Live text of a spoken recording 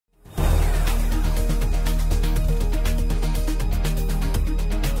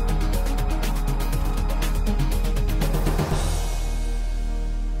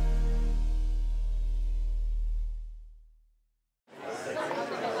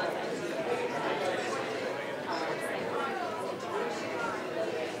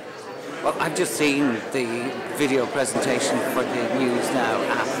Well, I've just seen the video presentation for the News Now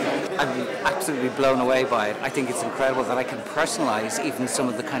app. I'm absolutely blown away by it. I think it's incredible that I can personalise even some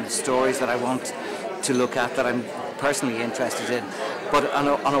of the kind of stories that I want to look at, that I'm personally interested in. But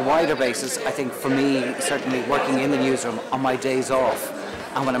on a wider basis, I think for me, certainly working in the newsroom on my days off,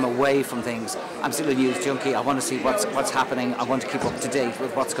 and when I'm away from things, I'm still a news junkie. I want to see what's happening. I want to keep up to date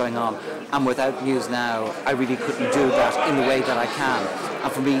with what's going on. And without News Now, I really couldn't do that in the way that I can.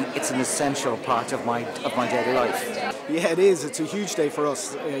 And for me, it's an essential part of my daily life. Yeah, it is. It's a huge day for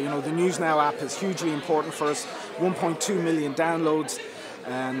us. The News Now app is hugely important for us. 1.2 million downloads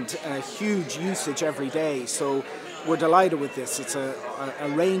and huge usage every day. So we're delighted with this. It's a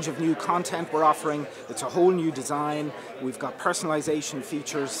range of new content we're offering. It's a whole new design. We've got personalization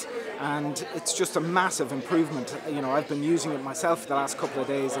features, and it's just a massive improvement. I've been using it myself the last couple of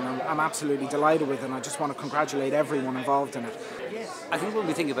days, and I'm absolutely delighted with it, and I just want to congratulate everyone involved in it. I think when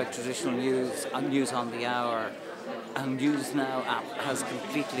we think about traditional news and news on the hour, and News Now app has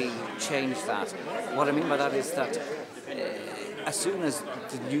completely changed that. What I mean by that is that as soon as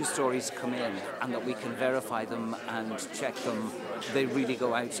the news stories come in and that we can verify them and check them, they really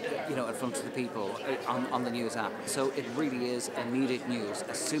go out, in front of the people on the news app. So it really is immediate news.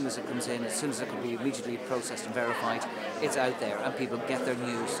 As soon as it comes in, as soon as it can be immediately processed and verified, it's out there and people get their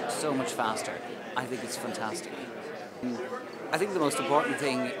news so much faster. I think it's fantastic. I think the most important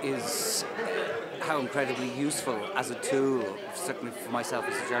thing is how incredibly useful as a tool, certainly for myself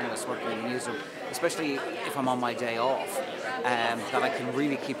as a journalist working in the newsroom, especially if I'm on my day off, that I can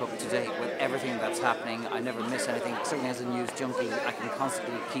really keep up to date with everything that's happening. I never miss anything. Certainly as a news junkie, I can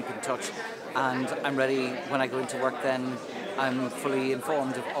constantly keep in touch, and I'm ready when I go into work then. I'm fully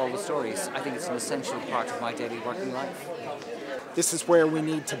informed of all the stories. I think it's an essential part of my daily working life. This is where we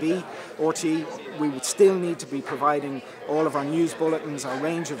need to be. RTÉ, we would still need to be providing all of our news bulletins, our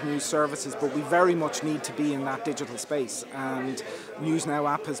range of news services, but we very much need to be in that digital space. And News Now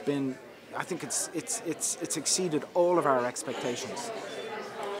app has been, I think it's exceeded all of our expectations.